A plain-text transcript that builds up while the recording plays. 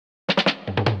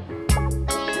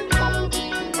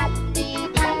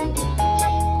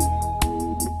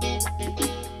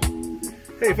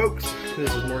Hey folks,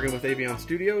 this is Morgan with Avion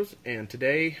Studios, and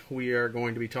today we are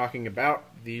going to be talking about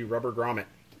the rubber grommet.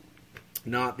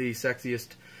 Not the sexiest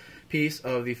piece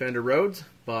of the Fender Rhodes,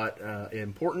 but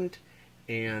important,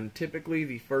 and typically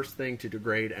the first thing to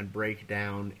degrade and break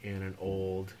down in an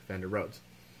old Fender Rhodes.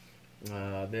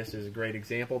 This is a great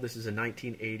example. This is a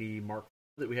 1980 Mark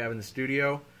that we have in the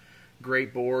studio.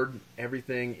 Great board.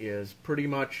 Everything is pretty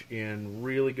much in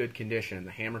really good condition.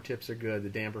 The hammer tips are good, the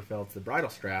damper felts, the bridle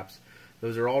straps,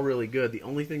 those are all really good. The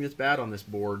only thing that's bad on this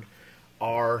board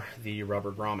are the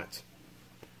rubber grommets.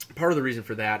 Part of the reason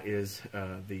for that is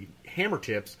the hammer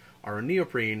tips are a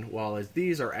neoprene, while as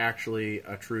these are actually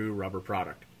a true rubber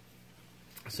product.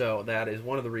 So that is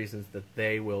one of the reasons that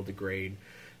they will degrade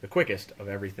the quickest of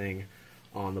everything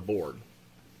on the board.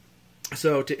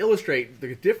 So to illustrate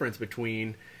the difference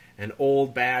between an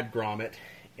old bad grommet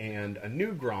and a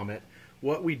new grommet,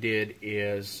 what we did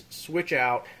is switch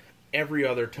out every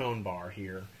other tone bar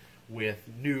here with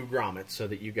new grommets so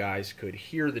that you guys could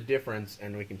hear the difference,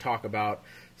 and we can talk about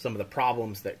some of the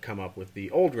problems that come up with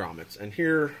the old grommets. And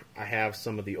here I have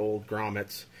some of the old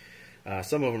grommets.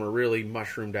 Some of them are really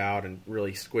mushroomed out and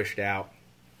really squished out.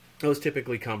 Those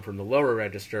typically come from the lower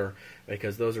register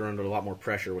because those are under a lot more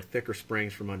pressure with thicker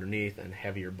springs from underneath and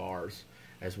heavier bars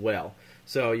as well.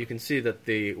 So you can see that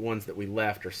the ones that we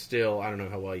left are still, I don't know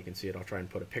how well you can see it, I'll try and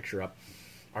put a picture up,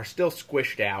 are still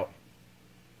squished out,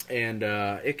 and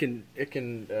it can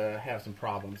have some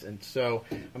problems. And so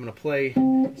I'm going to play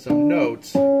some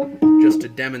notes just to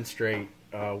demonstrate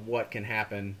what can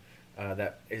happen.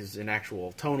 That is an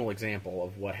actual tonal example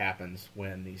of what happens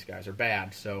when these guys are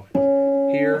bad. So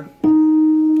here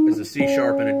is a C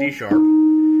sharp and a D sharp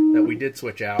that we did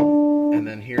switch out, and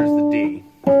then here's the D.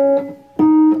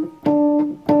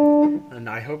 And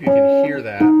I hope you can hear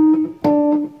that.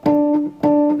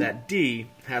 That D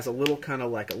has a little kind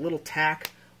of like a little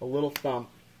tack, a little thump,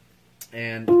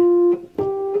 and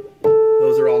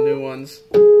those are all new ones.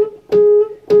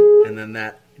 And then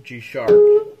that G sharp.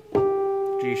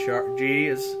 G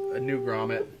is a new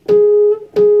grommet.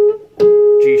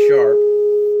 G sharp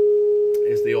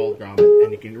is the old grommet,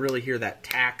 and you can really hear that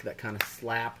tack, that kind of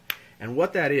slap. And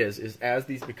what that is as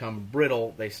these become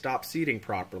brittle, they stop seating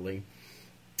properly,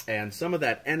 and some of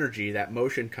that energy, that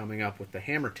motion coming up with the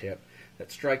hammer tip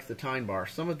that strikes the tine bar,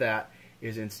 some of that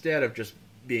is, instead of just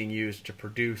being used to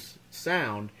produce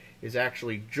sound, is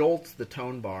actually jolts the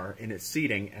tone bar in its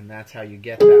seating, and that's how you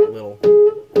get that little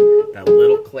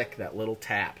click, that little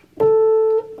tap.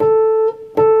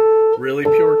 Really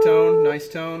pure tone, nice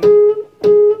tone,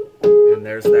 and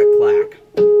there's that clack.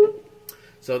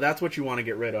 So that's what you want to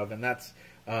get rid of, and that's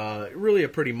really a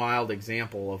pretty mild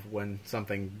example of when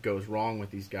something goes wrong with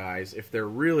these guys. If they're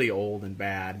really old and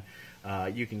bad,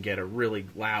 you can get a really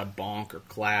loud bonk or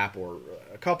clap or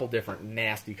a couple different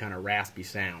nasty kind of raspy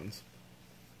sounds.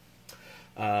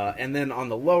 And then on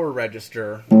the lower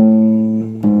register,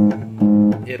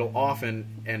 it'll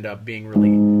often end up being really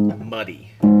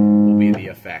muddy, will be the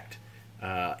effect.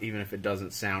 Even if it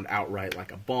doesn't sound outright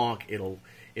like a bonk,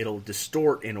 it'll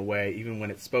distort in a way, even when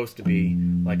it's supposed to be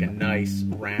like a nice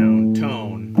round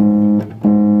tone.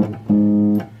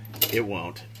 It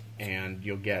won't, and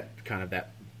you'll get kind of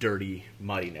that dirty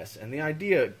muddiness. And the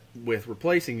idea with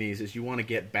replacing these is you want to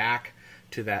get back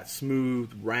to that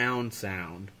smooth round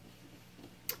sound,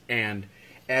 and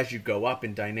as you go up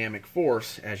in dynamic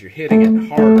force, as you're hitting it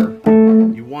harder,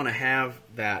 you want to have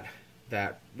that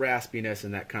raspiness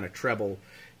and that kind of treble,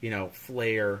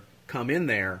 flair come in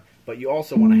there, but you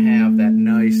also want to have that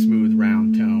nice smooth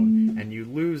round tone, and you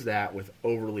lose that with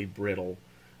overly brittle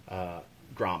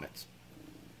grommets.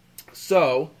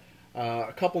 So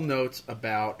a couple notes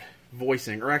about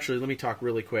voicing, or actually let me talk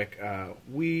really quick.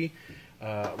 We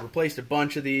replaced a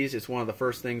bunch of these. It's one of the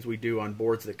first things we do on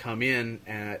boards that come in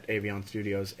at Avion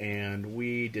Studios, and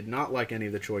we did not like any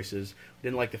of the choices. We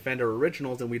didn't like the Fender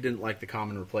originals, and we didn't like the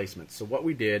common replacements. So what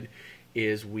we did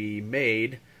is we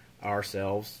made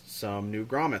ourselves some new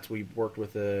grommets. We worked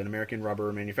with an American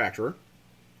rubber manufacturer,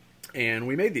 and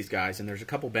we made these guys, and there's a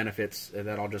couple benefits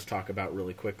that I'll just talk about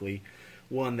really quickly.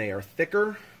 One, they are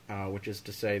thicker, which is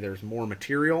to say there's more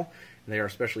material. They are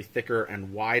especially thicker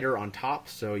and wider on top,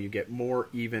 so you get more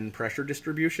even pressure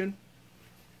distribution,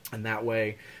 and that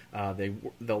way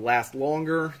they'll last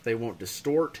longer. They won't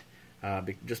distort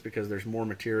just because there's more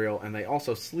material, and they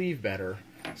also sleeve better.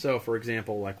 So for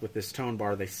example, like with this tone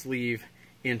bar, they sleeve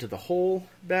into the hole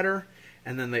better,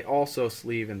 and then they also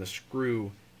sleeve in the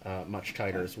screw much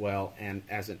tighter as well. And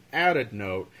as an added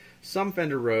note, some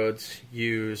Fender Rhodes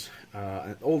use,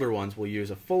 older ones will use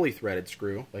a fully threaded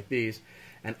screw like these,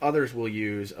 and others will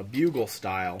use a bugle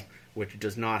style, which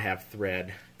does not have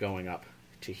thread going up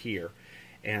to here.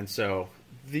 And so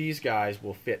these guys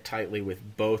will fit tightly with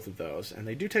both of those, and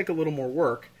they do take a little more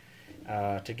work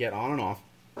to get on and off,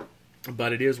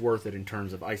 but it is worth it in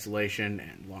terms of isolation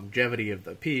and longevity of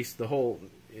the piece.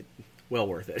 Well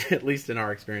worth it, at least in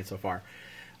our experience so far.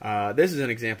 This is an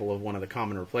example of one of the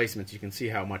common replacements. You can see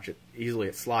how much easily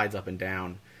it slides up and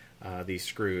down these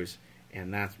screws,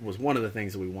 and that was one of the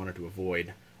things that we wanted to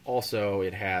avoid. Also,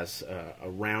 it has a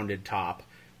rounded top,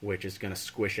 which is going to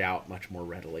squish out much more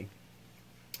readily.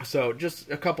 So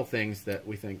just a couple things that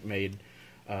we think made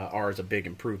ours a big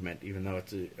improvement, even though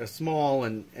it's a small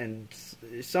and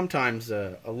sometimes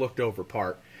a looked over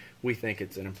part. We think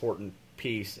it's an important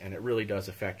piece, and it really does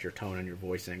affect your tone and your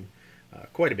voicing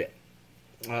quite a bit.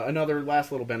 Another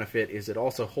last little benefit is it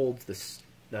also holds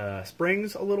the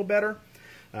springs a little better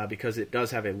because it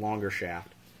does have a longer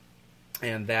shaft.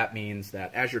 And that means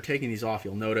that as you're taking these off,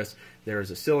 you'll notice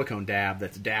there's a silicone dab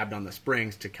that's dabbed on the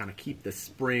springs to kind of keep the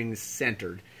springs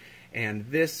centered. And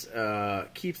this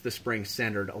keeps the springs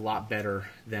centered a lot better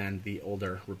than the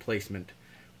older replacement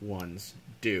ones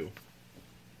do.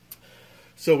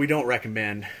 So we don't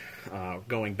recommend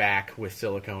going back with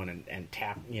silicone and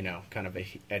tap, kind of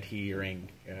adhering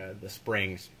the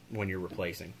springs when you're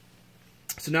replacing.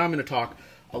 So now I'm going to talk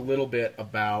a little bit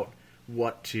about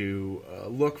what to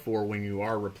look for when you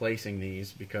are replacing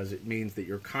these, because it means that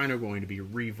you're kind of going to be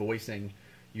revoicing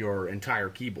your entire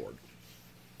keyboard.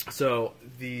 So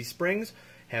the springs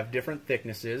have different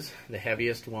thicknesses. The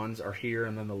heaviest ones are here,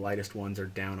 and then the lightest ones are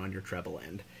down on your treble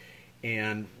end.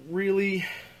 And really,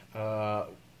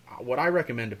 what I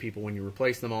recommend to people when you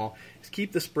replace them all is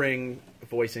keep the spring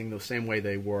voicing the same way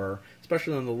they were.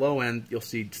 Especially on the low end, you'll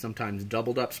see sometimes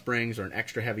doubled up springs or an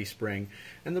extra heavy spring.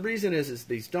 And the reason is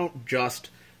these don't just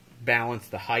balance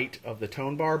the height of the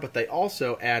tone bar, but they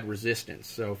also add resistance.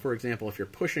 So for example, if you're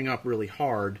pushing up really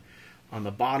hard on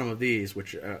the bottom of these,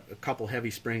 which a couple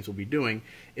heavy springs will be doing,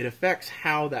 it affects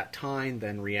how that tine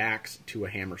then reacts to a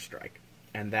hammer strike.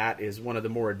 And that is one of the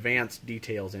more advanced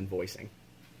details in voicing.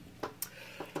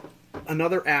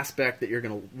 Another aspect that you're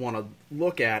going to want to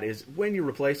look at is when you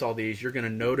replace all these, you're going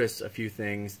to notice a few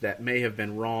things that may have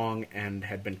been wrong and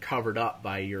had been covered up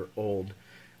by your old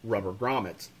rubber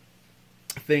grommets.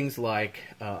 Things like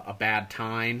a bad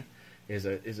tine is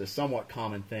a somewhat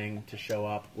common thing to show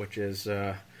up, which is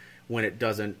when it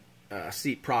doesn't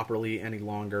seat properly any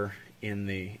longer in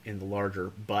the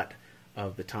larger butt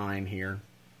of the tine here.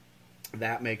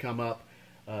 That may come up.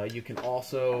 You can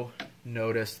also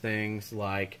notice things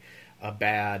like a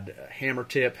bad hammer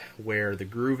tip where the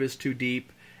groove is too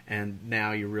deep, and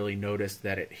now you really notice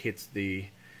that it hits the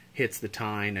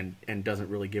tine and doesn't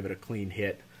really give it a clean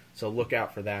hit. So look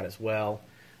out for that as well.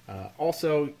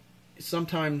 Also,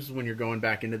 sometimes when you're going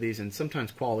back into these, and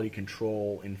sometimes quality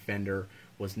control in Fender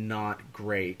was not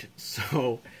great,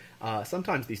 so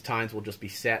sometimes these tines will just be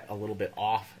set a little bit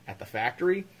off at the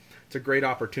factory. It's a great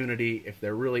opportunity if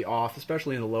they're really off,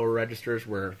 especially in the lower registers,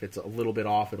 where if it's a little bit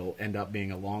off, it'll end up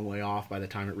being a long way off by the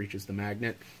time it reaches the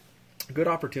magnet. A good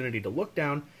opportunity to look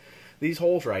down these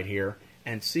holes right here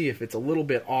and see if it's a little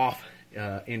bit off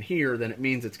in here, then it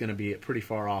means it's going to be pretty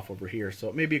far off over here. So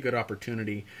it may be a good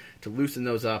opportunity to loosen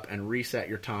those up and reset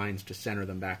your tines to center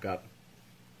them back up.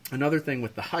 Another thing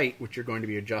with the height, which you're going to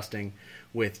be adjusting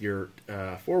with your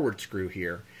forward screw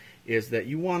here, is that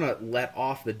you want to let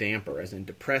off the damper, as in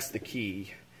depress the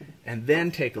key, and then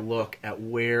take a look at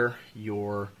where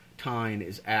your tine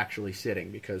is actually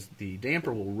sitting, because the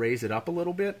damper will raise it up a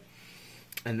little bit,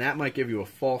 and that might give you a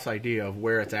false idea of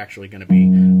where it's actually going to be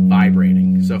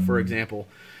vibrating. So for example,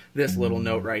 this little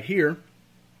note right here,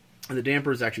 the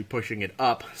damper is actually pushing it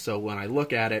up, so when I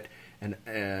look at it and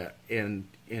in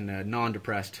a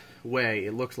non-depressed way,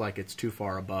 it looks like it's too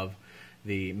far above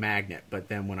the magnet, but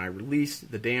then when I release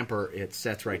the damper, it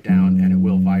sets right down and it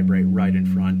will vibrate right in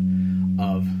front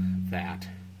of that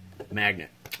magnet.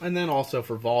 And then also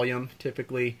for volume,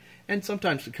 typically, and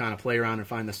sometimes to kind of play around and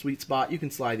find the sweet spot, you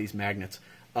can slide these magnets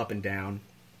up and down.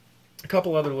 A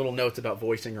couple other little notes about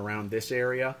voicing around this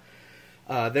area.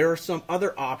 There are some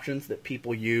other options that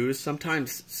people use,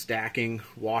 sometimes stacking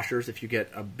washers. If you get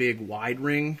a big wide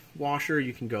ring washer,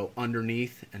 you can go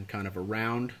underneath and kind of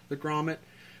around the grommet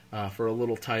for a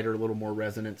little tighter, a little more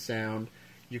resonant sound.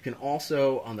 You can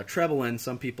also, on the treble end,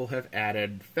 some people have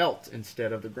added felt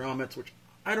instead of the grommets, which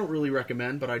I don't really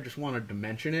recommend, but I just wanted to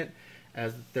mention it,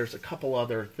 as there's a couple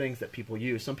other things that people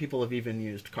use. Some people have even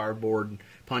used cardboard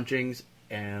punchings,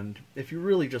 and if you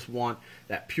really just want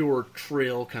that pure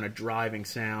trill kind of driving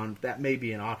sound, that may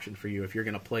be an option for you if you're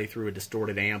going to play through a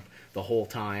distorted amp the whole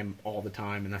time, all the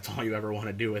time, and that's all you ever want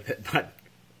to do with it. But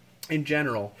in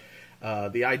general,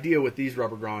 The idea with these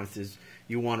rubber grommets is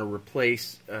you want to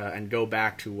replace and go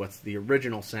back to what's the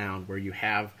original sound, where you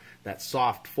have that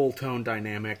soft full tone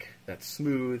dynamic that's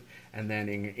smooth, and then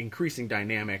increasing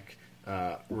dynamic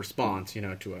response, you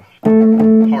know, to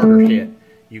a harder hit.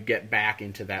 You get back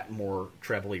into that more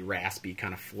trebly, raspy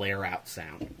kind of flare out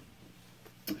sound.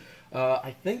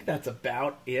 I think that's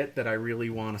about it that I really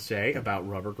want to say about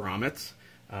rubber grommets.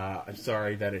 I'm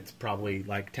sorry that it's probably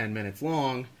like 10 minutes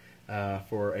long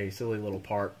for a silly little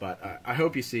part, but I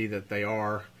hope you see that they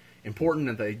are important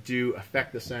and they do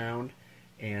affect the sound.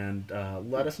 And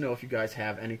let us know if you guys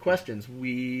have any questions.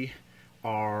 We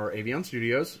are Avion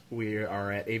Studios. We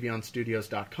are at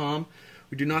avionstudios.com.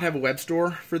 We do not have a web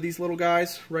store for these little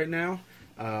guys right now,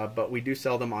 but we do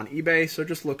sell them on eBay, so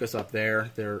just look us up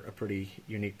there. They're a pretty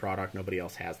unique product. Nobody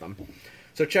else has them.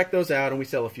 So check those out, and we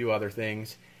sell a few other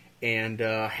things. And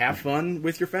have fun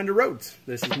with your Fender Rhodes.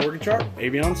 This is Morgan Sharp,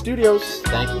 Avion Studios.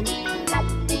 Thank you.